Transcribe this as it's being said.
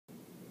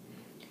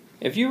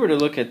If you were to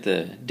look at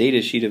the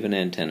data sheet of an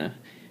antenna,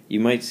 you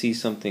might see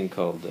something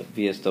called the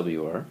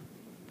VSWR,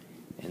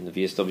 and the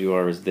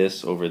VSWR is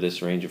this over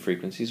this range of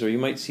frequencies, or you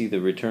might see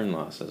the return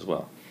loss as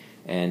well.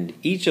 And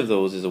each of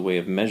those is a way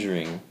of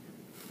measuring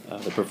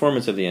the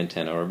performance of the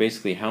antenna, or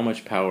basically how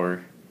much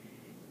power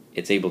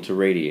it's able to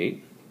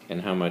radiate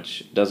and how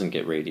much doesn't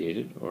get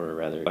radiated, or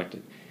rather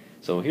reflected.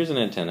 So here's an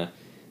antenna.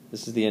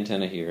 This is the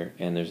antenna here,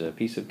 and there's a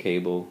piece of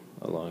cable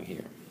along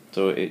here.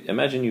 So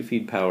imagine you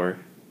feed power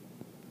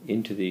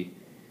into the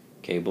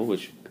cable,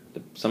 which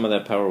some of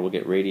that power will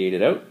get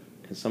radiated out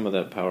and some of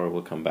that power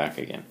will come back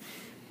again.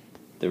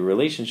 The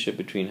relationship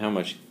between how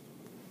much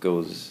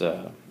goes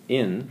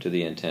into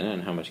the antenna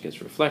and how much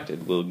gets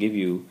reflected will give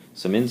you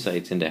some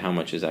insights into how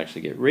much is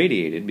actually get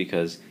radiated,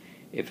 because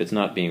if it's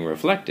not being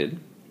reflected,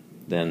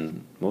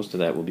 then most of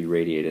that will be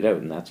radiated out,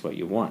 and that's what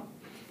you want.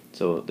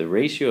 So the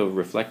ratio of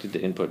reflected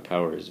to input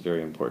power is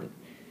very important.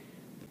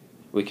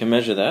 We can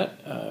measure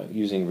that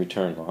using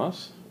return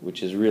loss,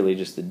 which is really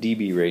just the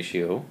dB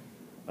ratio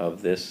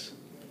of this,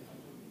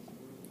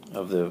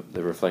 of the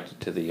reflected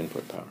to the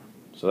input power.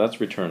 So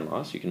that's return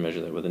loss. You can measure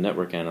that with a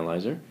network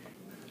analyzer.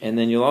 And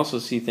then you'll also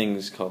see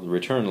things called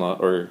return loss,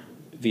 or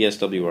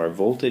VSWR,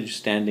 voltage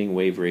standing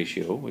wave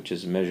ratio, which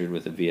is measured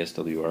with a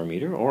VSWR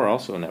meter or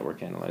also a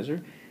network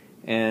analyzer.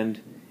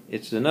 And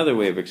it's another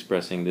way of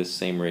expressing this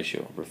same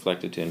ratio,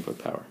 reflected to input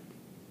power.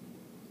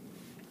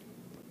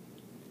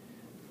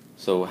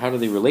 So how do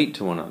they relate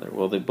to one another?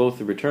 Well, both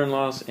the return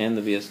loss and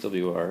the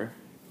VSWR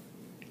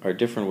are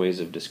different ways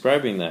of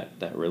describing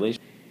that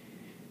relation.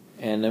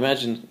 And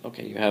imagine,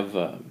 okay, you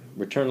have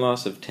return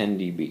loss of 10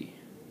 dB.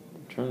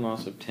 Return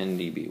loss of 10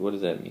 dB. What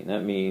does that mean?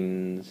 That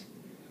means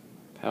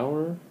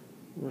power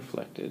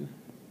reflected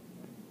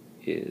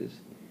is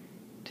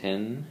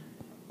 10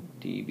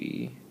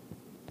 dB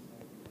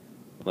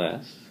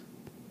less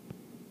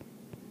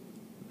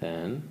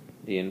than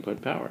the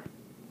input power.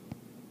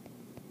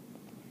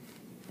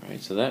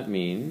 Alright, so that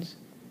means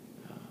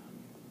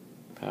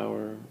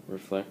power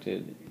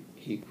reflected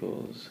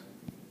equals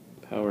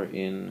power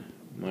in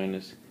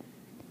minus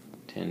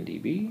 10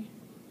 dB,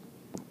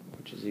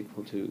 which is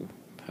equal to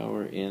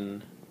power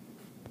in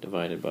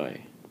divided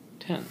by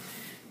 10.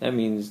 That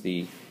means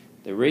the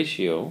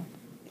ratio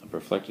of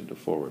reflected to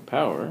forward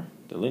power,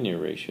 the linear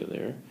ratio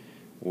there,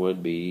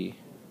 would be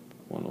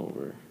 1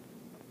 over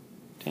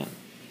 10.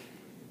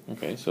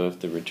 Okay, so if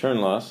the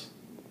return loss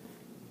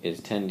is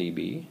 10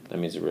 dB, that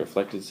means the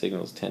reflected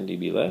signal is 10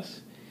 dB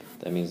less.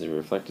 That means the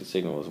reflected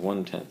signal is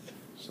 1/10.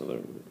 So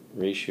the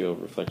ratio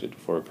of reflected to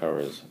forward power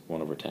is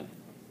 1 over 10.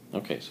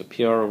 Okay, so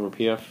PR over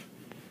PF,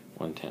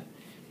 1/10.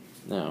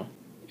 Now,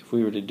 if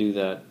we were to do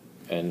that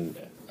and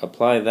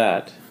apply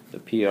that, the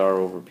PR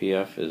over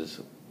PF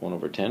is 1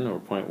 over 10, or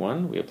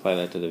 0.1. We apply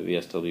that to the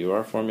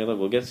VSWR formula,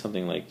 we'll get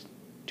something like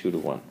 2 to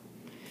 1.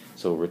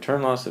 So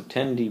return loss of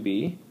 10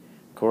 dB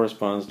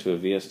corresponds to a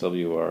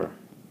VSWR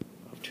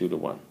of 2 to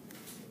 1.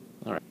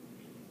 Alright.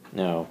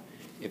 Now,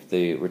 if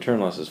the return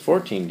loss is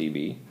 14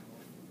 dB,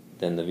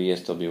 then the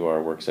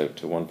VSWR works out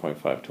to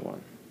 1.5 to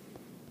 1.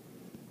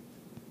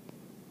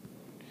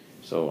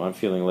 So I'm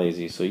feeling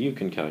lazy, so you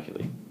can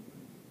calculate.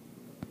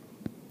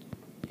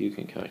 You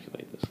can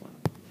calculate this one.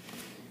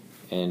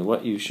 And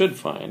what you should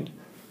find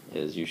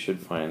is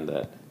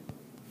that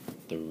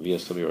the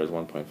VSWR is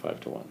 1.5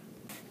 to 1.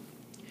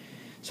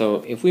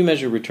 So if we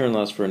measure return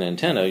loss for an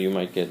antenna, you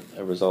might get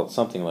a result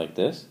something like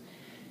this.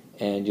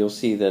 And you'll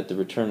see that the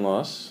return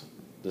loss,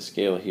 the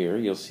scale here,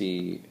 you'll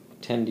see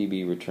 10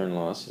 dB return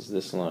loss is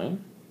this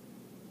line.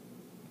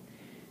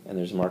 And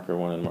there's marker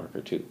 1 and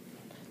marker 2.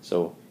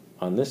 So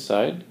on this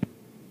side,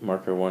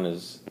 marker 1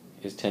 is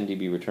 10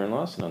 dB return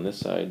loss, and on this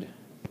side,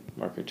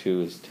 marker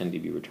 2 is 10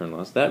 dB return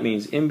loss. That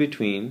means in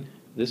between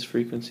this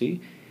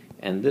frequency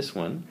and this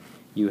one,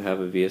 you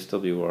have a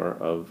VSWR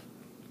of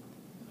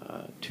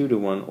 2 to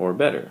 1 or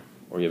better,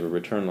 or you have a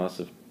return loss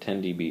of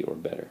 10 dB or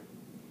better.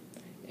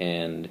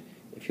 And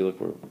if you look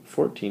where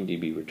 14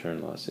 dB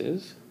return loss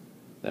is,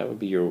 that would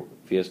be your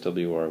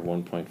VSWR of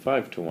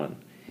 1.5 to 1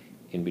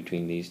 in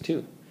between these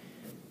two.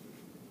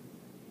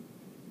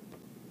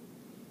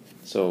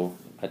 So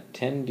a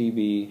 10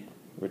 dB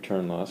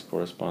return loss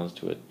corresponds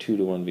to a 2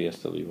 to 1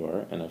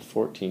 VSWR, and a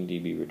 14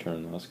 dB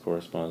return loss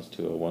corresponds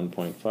to a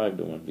 1.5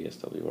 to 1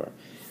 VSWR.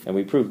 And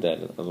we proved that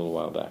a little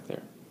while back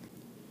there.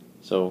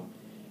 So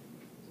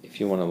if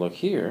you want to look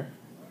here,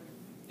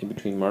 in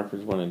between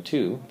markers 1 and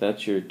 2,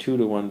 that's your 2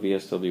 to 1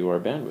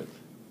 VSWR bandwidth.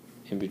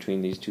 In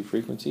between these two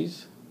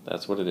frequencies,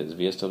 that's what it is.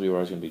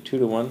 VSWR is going to be 2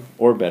 to 1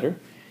 or better,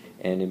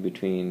 and in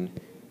between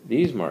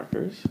these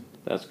markers,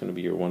 that's going to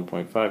be your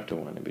 1.5 to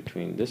 1, in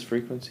between this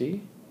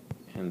frequency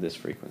and this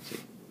frequency.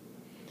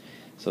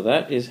 So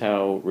that is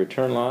how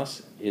return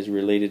loss is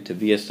related to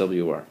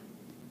VSWR.